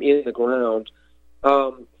planted them in the ground,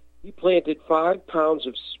 he planted 5 pounds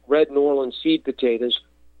of red New Orleans seed potatoes,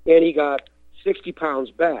 and he got 60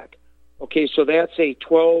 pounds back. Okay, so that's a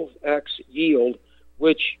 12x yield,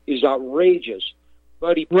 which is outrageous.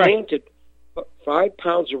 But he planted 5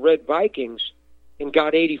 pounds of red Vikings and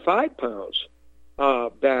got 85 pounds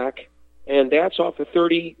back, and that's off a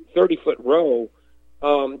 30-foot row.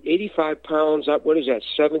 85 pounds, what is that,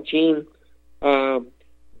 17?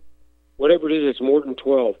 Whatever it is, it's more than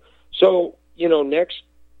 12. So, next,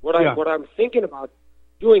 what I'm thinking about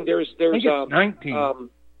doing, there's I think it's 19.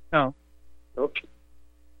 No. Okay.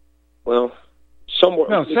 Well, somewhere.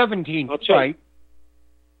 No, 17. I'll tell right.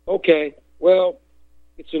 You. Okay. Well,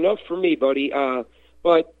 it's enough for me, buddy.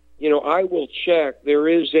 But I will check. There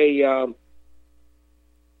is a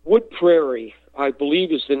Wood Prairie, I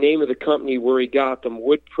believe, is the name of the company where he got them.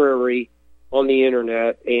 Wood Prairie on the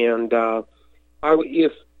internet, and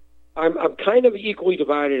I'm kind of equally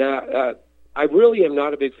divided. I really am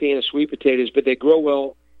not a big fan of sweet potatoes, but they grow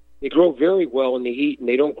well. They grow very well in the heat, and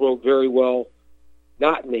they don't grow very well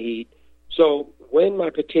not in the heat. So when my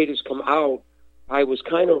potatoes come out, I was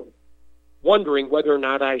kind of wondering whether or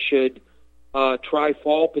not I should try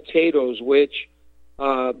fall potatoes, which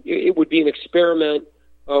it would be an experiment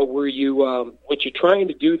where you what you're trying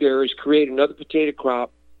to do there is create another potato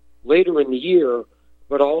crop later in the year,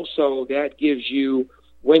 but also that gives you,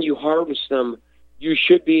 when you harvest them, you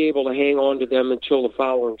should be able to hang on to them until the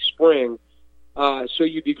following spring. So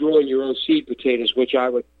you'd be growing your own seed potatoes, which I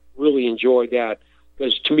would really enjoy that,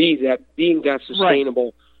 because to me, that being that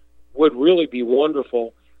sustainable would really be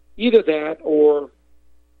wonderful. Either that or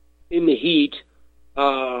in the heat,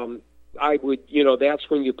 I would, that's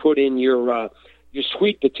when you put in your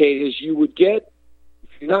sweet potatoes. You would get, if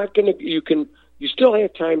you're not going to, you still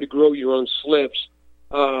have time to grow your own slips,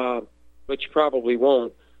 but you probably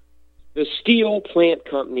won't. The Steel Plant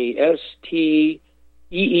Company, STEELE,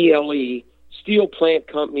 Steel Plant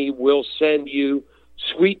Company will send you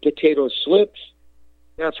sweet potato slips.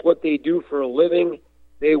 That's what they do for a living.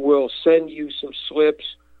 They will send you some slips,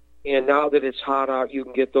 and now that it's hot out, you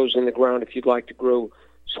can get those in the ground if you'd like to grow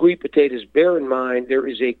sweet potatoes. Bear in mind, there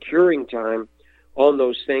is a curing time on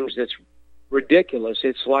those things that's ridiculous.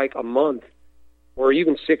 It's like a month or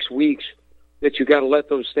even 6 weeks that you got to let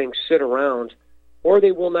those things sit around, or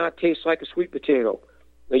they will not taste like a sweet potato.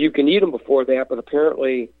 Now, you can eat them before that, but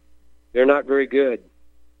apparently they're not very good.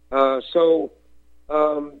 So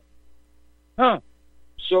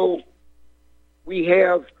we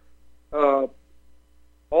have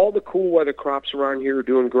all the cool weather crops around here are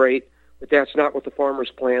doing great, but that's not what the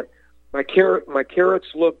farmers plant. My carrots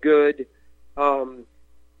look good.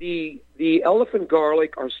 The elephant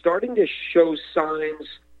garlic are starting to show signs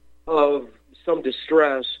of some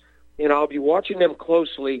distress, and I'll be watching them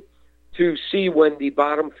closely to see when the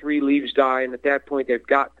bottom 3 leaves die, and at that point they've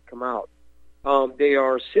got to come out. They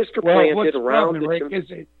are sister planted around. Problem, Rick,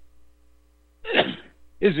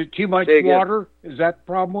 is it too much water? Is that the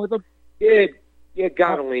problem with them? Yeah,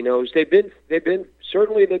 God only knows. They've been fed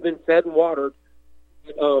and watered.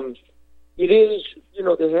 It is,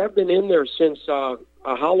 they have been in there since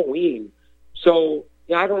Halloween. So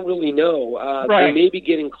I don't really know. They may be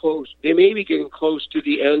getting close. They may be getting close to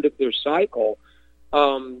the end of their cycle.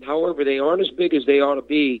 However, they aren't as big as they ought to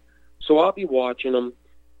be. So I'll be watching them.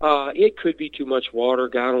 It could be too much water.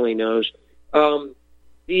 God only knows. But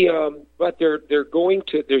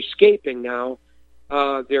they're scaping now.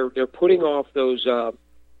 They're putting off those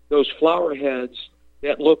flower heads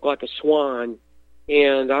that look like a swan,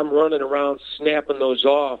 and I'm running around snapping those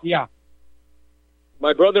off. Yeah.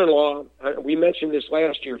 My brother-in-law, we mentioned this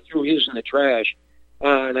last year, threw his in the trash,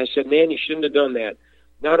 and I said, man, you shouldn't have done that.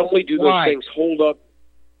 Not only do those things hold up.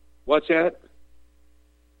 What's that?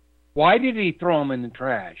 Why did he throw them in the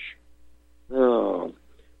trash? Oh,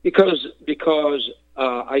 because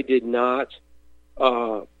I did not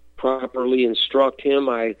properly instruct him.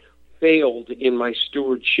 I failed in my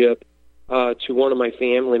stewardship to one of my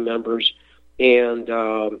family members, and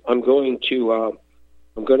I'm going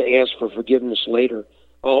to ask for forgiveness later.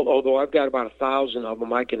 Although I've got about 1,000 of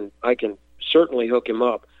them, I can certainly hook him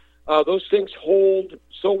up. Those things hold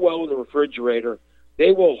so well in the refrigerator.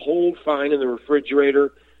 They will hold fine in the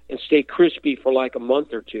refrigerator and stay crispy for like a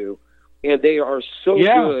month or two. And they are so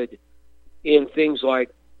good in things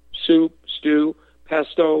like soup, stew,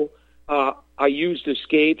 pesto. I used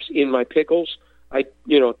escapes in my pickles. I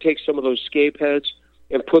take some of those escape heads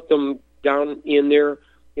and put them down in there.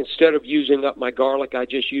 Instead of using up my garlic, I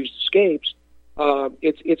just used escapes.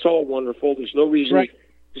 It's all wonderful. There's no reason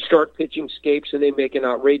to start pitching escapes and they make an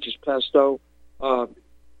outrageous pesto.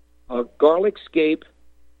 garlic scape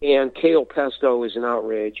and kale pesto is an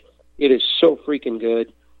outrage. It is so freaking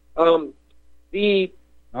good. Down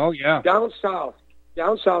south,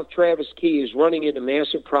 Travis Key is running into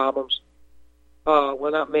massive problems.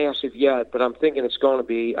 Well, not massive yet, but I'm thinking it's going to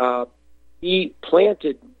be. He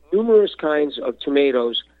planted numerous kinds of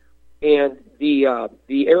tomatoes, and the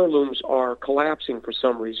heirlooms are collapsing for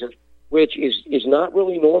some reason, which is not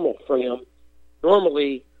really normal for him.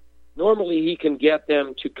 Normally he can get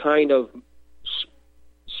them to kind of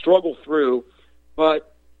struggle through,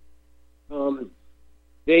 but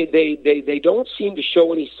they don't seem to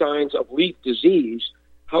show any signs of leaf disease.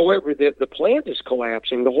 However, the plant is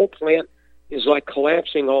collapsing. The whole plant is like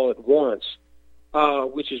collapsing all at once,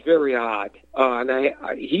 which is very odd. And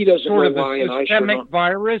he doesn't know why, and I sure don't. Systemic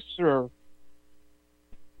virus, or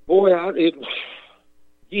boy,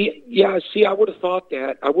 see, I would have thought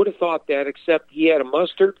that. Except he had a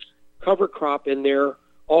mustard cover crop in there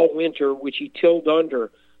all winter, which he tilled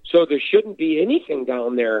under. So there shouldn't be anything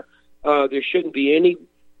down there. There shouldn't be any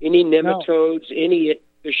nematodes.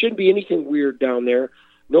 There shouldn't be anything weird down there.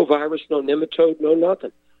 No virus, no nematode, no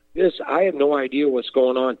nothing. I have no idea what's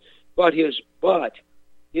going on. But his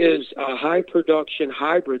high production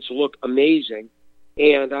hybrids look amazing,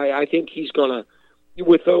 and I think he's gonna.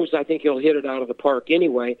 With those, I think he'll hit it out of the park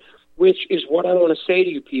anyway. Which is what I want to say to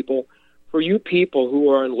you people. For you people who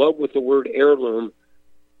are in love with the word heirloom,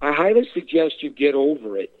 I highly suggest you get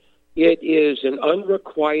over it. It is an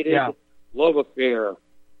unrequited love affair.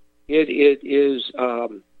 It is.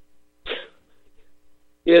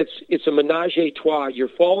 It's a menage a trois. You're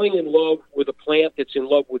falling in love with a plant that's in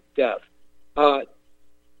love with death.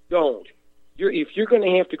 Don't. If you're going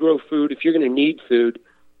to have to grow food, if you're going to need food,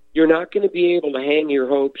 you're not going to be able to hang your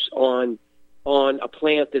hopes on a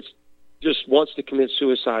plant that's just wants to commit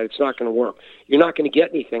suicide. It's not going to work. You're not going to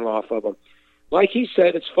get anything off of them. Like he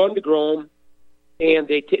said, it's fun to grow them, and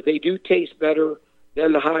they do taste better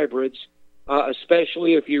than the hybrids,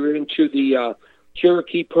 especially if you're into the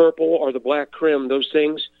Cherokee Purple or the Black Crim. Those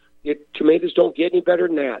things, tomatoes don't get any better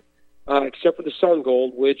than that, except for the Sun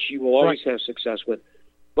Gold, which you will always have success with.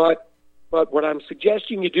 But what I'm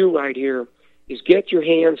suggesting you do right here is get your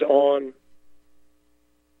hands on,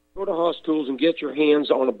 go to Haas Tools and get your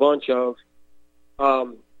hands on a bunch of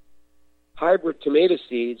hybrid tomato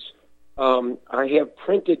seeds. I have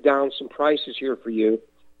printed down some prices here for you.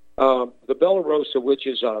 The Bella Rosa, which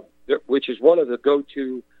is one of the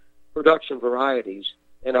go-to production varieties,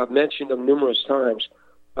 and I've mentioned them numerous times.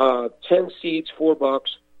 10 seeds, $4.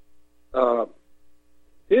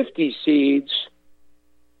 50 seeds,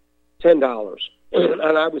 $10.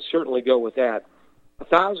 And I would certainly go with that.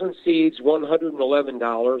 1,000 seeds,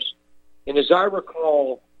 $111. And as I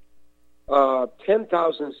recall,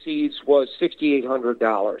 10,000 seeds was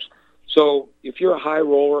 $6,800. So if you're a high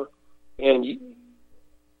roller, and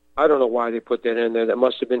I don't know why they put that in there. That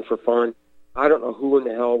must have been for fun. I don't know who in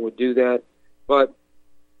the hell would do that. But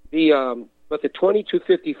the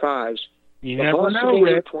 2255s, you never know,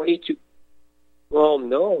 Rick. 22. Well,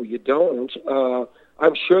 no, you don't.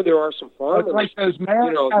 I'm sure there are some farmers. It's like those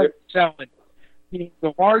mascots selling.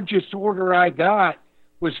 The largest order I got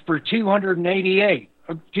was for 288,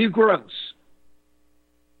 too gross,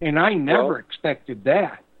 and I never expected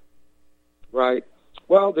that. Right.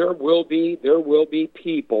 Well, there will be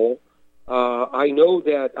people. I know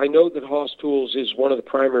that Haas Tools is one of the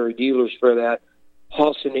primary dealers for that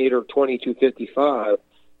Haasinator 2255.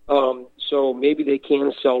 So maybe they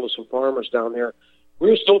can sell to some farmers down there.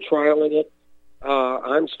 We're still trialing it.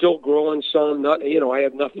 I'm still growing some. I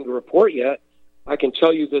have nothing to report yet. I can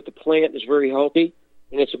tell you that the plant is very healthy,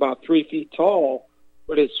 and it's about 3 feet tall,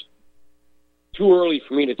 but it's too early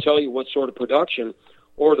for me to tell you what sort of production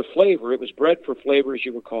or the flavor. It was bred for flavor, as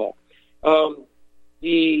you recall.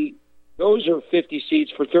 Those are 50 seeds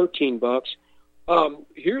for $13.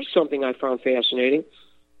 Here's something I found fascinating.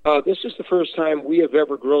 This is the first time we have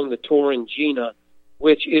ever grown the Torringina,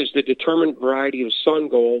 which is the determined variety of Sun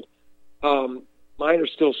Gold. Mine are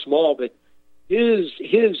still small, but his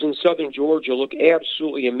in southern Georgia look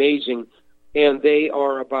absolutely amazing, and they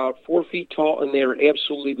are about 4 feet tall, and they are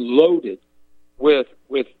absolutely loaded with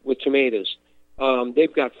tomatoes.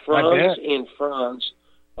 They've got fronds and fronds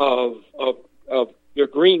of they're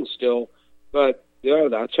green still, but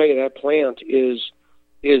I'll tell you, that plant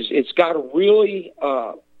it's got a really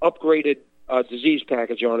upgraded disease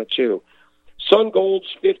package on it too. Sun Gold's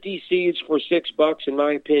 50 seeds for $6, in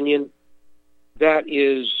my opinion. That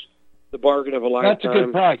is the bargain of a lifetime. That's a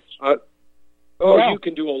good price. You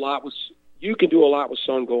can do a lot with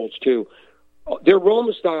Sun Golds too. They're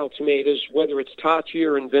Roma style tomatoes, whether it's Tachi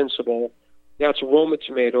or Invincible. That's a Roma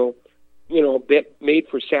tomato. made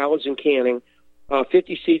for salads and canning.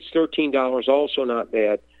 50 seeds, $13, also not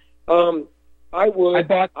bad. I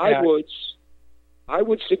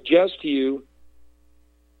would suggest to you,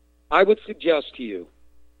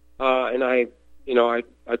 and I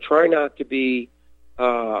try not to be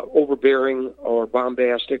overbearing or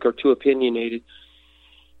bombastic or too opinionated.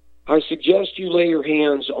 I suggest you lay your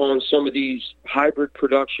hands on some of these hybrid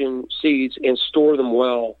production seeds and store them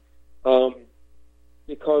well,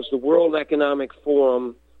 because the World Economic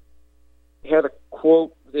Forum had a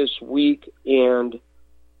quote this week, and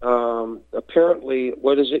apparently,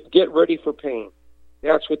 what is it? Get ready for pain.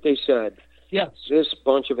 That's what they said. Yes. This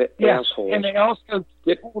bunch of assholes. And they also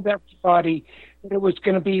told everybody that it was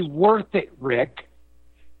going to be worth it, Rick,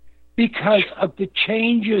 because of the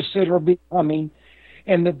changes that are becoming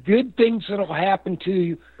and the good things that will happen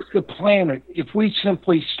to the planet if we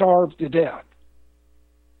simply starve to death.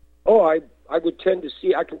 Oh, I would tend to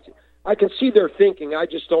see. I can see their thinking. I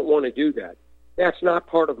just don't want to do that. That's not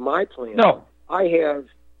part of my plan. No, I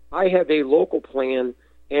have a local plan,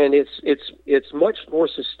 and it's much more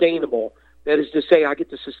sustainable. That is to say, I get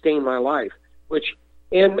to sustain my life, which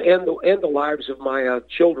and the lives of my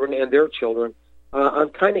children and their children. I'm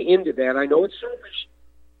kind of into that. I know it's selfish.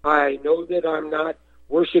 I know that I'm not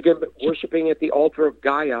worshiping at the altar of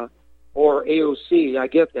Gaia or AOC. I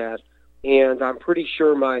get that, and I'm pretty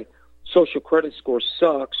sure my social credit score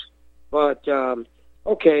sucks. But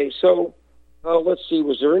okay, so let's see.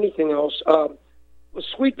 Was there anything else?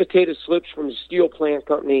 Sweet potato slips from the steel plant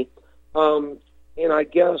company, and I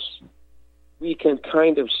guess we can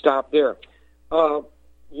kind of stop there.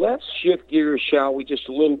 Let's shift gears, shall we, just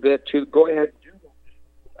a little bit to go ahead and do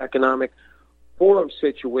the economic forum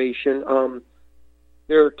situation.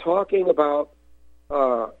 They're talking about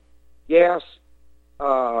gas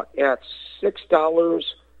at $6.10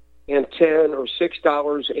 or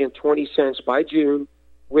 $6.20 by June,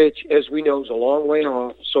 which, as we know, is a long way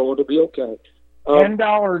off, so it'll be okay.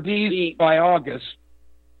 $10 diesel by August.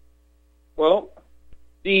 Well,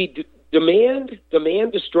 the demand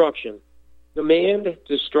destruction,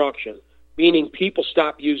 meaning people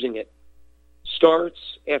stop using it, starts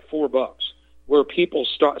at $4, where people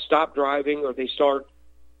stop driving, or they start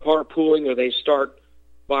carpooling, or they start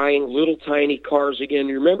buying little tiny cars again.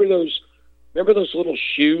 You remember those little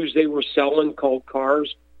shoes they were selling called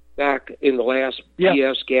cars back in the last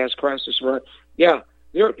PS gas crisis run? Yeah,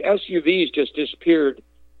 their SUVs just disappeared,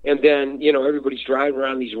 and then everybody's driving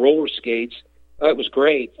around these roller skates. It was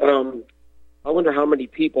great. I wonder how many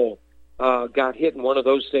people got hit in one of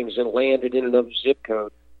those things and landed in another zip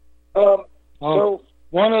code. So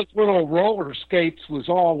one of those little roller skates was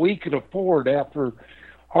all we could afford. After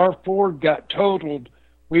our Ford got totaled,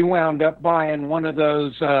 we wound up buying one of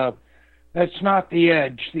those. That's not the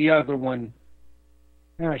Edge, the other one.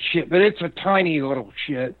 Oh, shit, but it's a tiny little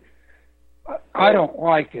shit. I don't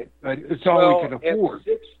like it, but it's all we could afford.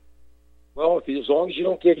 As long as you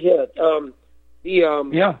don't get hit.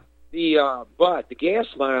 But the gas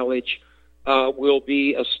mileage will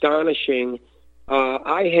be astonishing.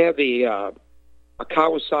 I have a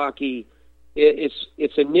Kawasaki.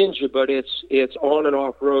 It's a Ninja, but it's on and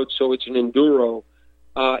off road, so it's an enduro,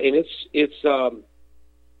 and it's a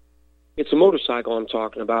motorcycle I'm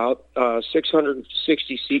talking about,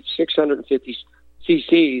 650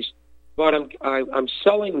 cc's. But I'm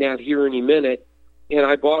selling that here in a minute, and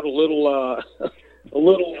I bought a little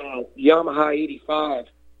Yamaha 85,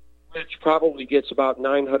 which probably gets about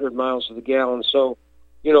 900 miles to the gallon. So,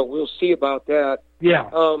 we'll see about that. Yeah.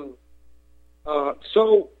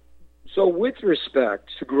 So with respect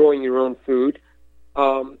to growing your own food,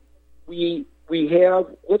 we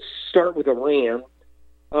have. Let's start with Iran.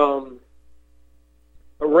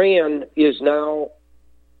 Iran is now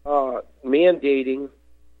mandating.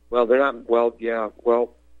 Well, they're not. Well, yeah.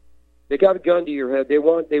 Well, they got a gun to your head.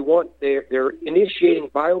 They're initiating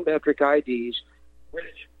biometric IDs,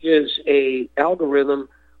 which is a algorithm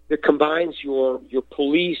that combines your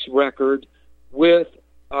police record with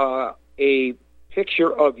a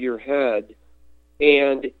picture of your head,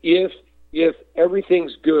 and if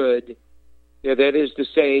everything's good, that is to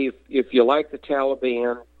say, if you like the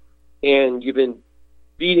Taliban and you've been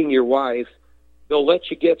beating your wife, they'll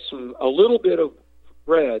let you get a little bit of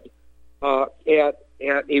bread at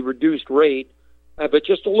a reduced rate, but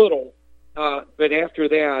just a little. But after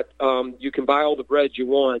that, you can buy all the bread you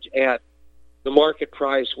want at the market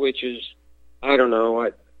price, which is, I don't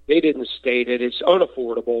know, they didn't state it. It's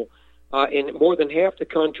unaffordable. And more than half the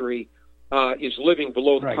country is living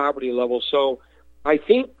below the poverty level. So I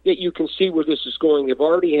think that you can see where this is going. They've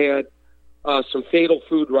already had some fatal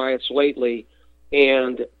food riots lately,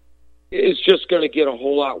 and it's just going to get a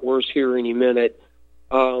whole lot worse here any minute.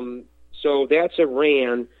 So that's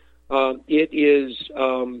Iran. It is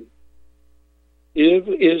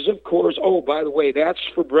of course. Oh, by the way, that's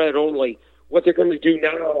for bread only. What they're going to do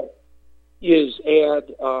now is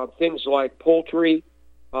add things like poultry,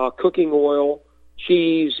 cooking oil,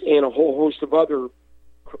 cheese, and a whole host of other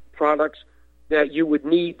products that you would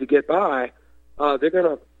need to get by. You're going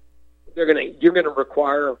to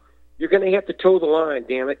have to toe the line.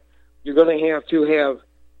 Damn it! You're going to have to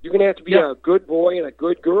be a good boy and a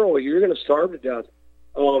good girl, or you're going to starve to death.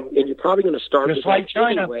 And you're probably going to starve just to like death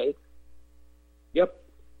China. anyway. Yep.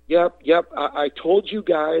 I told you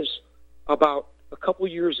guys about a couple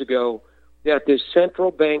years ago that this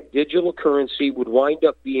central bank digital currency would wind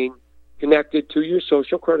up being connected to your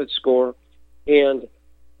social credit score. And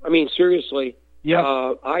I mean, seriously,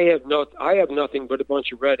 I have nothing but a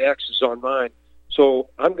bunch of red X's on mine. So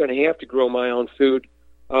I'm going to have to grow my own food,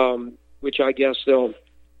 which I guess they'll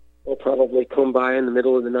probably come by in the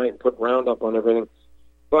middle of the night and put Roundup on everything.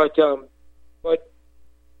 But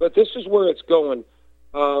this is where it's going.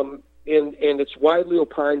 And it's widely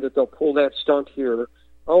opined that they'll pull that stunt here.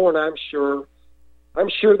 Oh, and I'm sure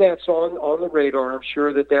that's on the radar. I'm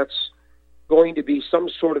sure that's going to be some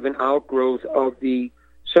sort of an outgrowth of the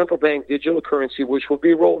central bank digital currency, which will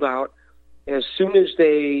be rolled out as soon as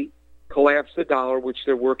they collapse the dollar, which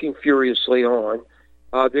they're working furiously on.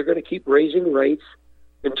 They're going to keep raising rates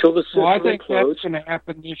until the system I think implodes. that's going to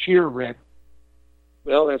happen this year, Rick.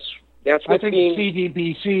 Well, that's I think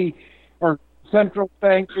CDBC or central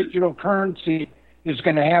bank digital currency is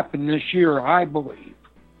going to happen this year, I believe.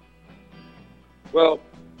 Well,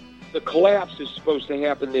 the collapse is supposed to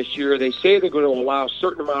happen this year. They say they're going to allow a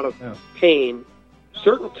certain amount of pain,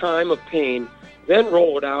 certain time of pain, then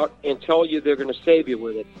roll it out and tell you they're going to save you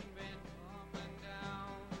with it.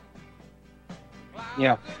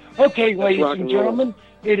 Yeah. Okay, ladies and gentlemen,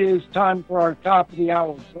 it is time for our top of the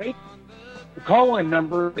hour break. The call-in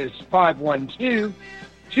number is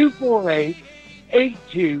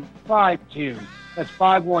 512-248-8252. That's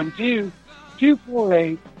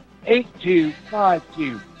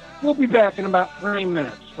 512-248-8252. We'll be back in about 3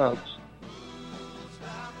 minutes, folks.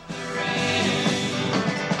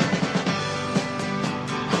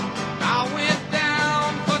 I went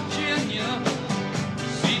down Virginia,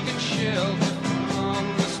 seeking shelter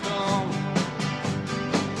from the storm.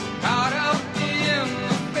 Caught up in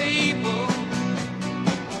the fable,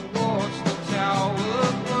 I watched the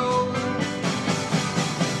tower grow.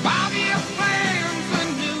 5-year plans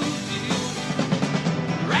and new deals,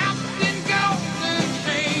 wrapped in golden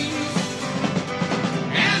chains.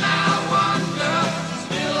 And I wonder,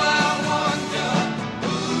 still I wonder,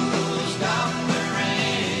 who'll stop the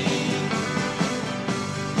rain?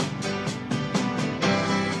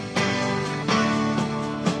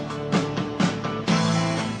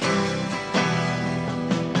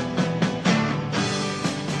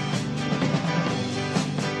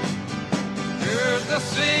 Heard the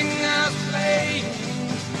singers playing,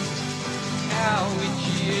 how we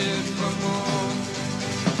cheered from home.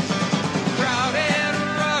 Crowd had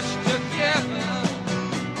rushed together,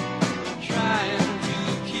 trying to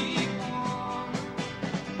keep warm.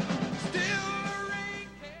 Still the rain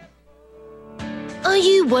kept. Are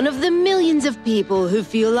you one of the millions of people who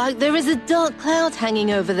feel like there is a dark cloud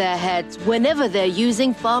hanging over their heads whenever they're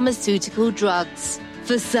using pharmaceutical drugs?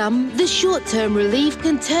 For some, the short-term relief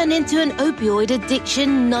can turn into an opioid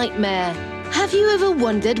addiction nightmare. Have you ever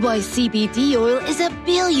wondered why CBD oil is a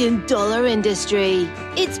billion-dollar industry?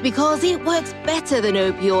 It's because it works better than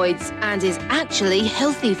opioids and is actually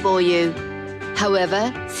healthy for you.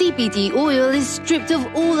 However, CBD oil is stripped of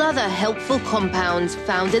all other helpful compounds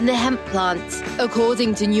found in the hemp plant.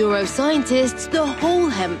 According to neuroscientists, the whole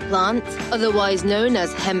hemp plant, otherwise known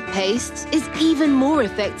as hemp paste, is even more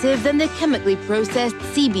effective than the chemically processed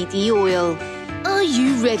CBD oil. Are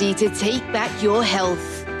you ready to take back your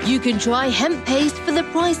health? You can try hemp paste for the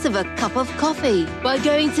price of a cup of coffee by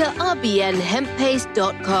going to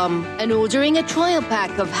rbnhemppaste.com and ordering a trial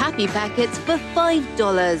pack of Happy Packets for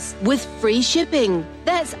 $5 with free shipping.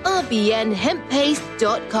 That's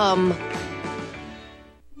rbnhemppaste.com.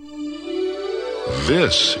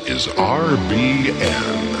 This is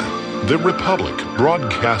RBN, the Republic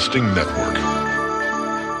Broadcasting Network.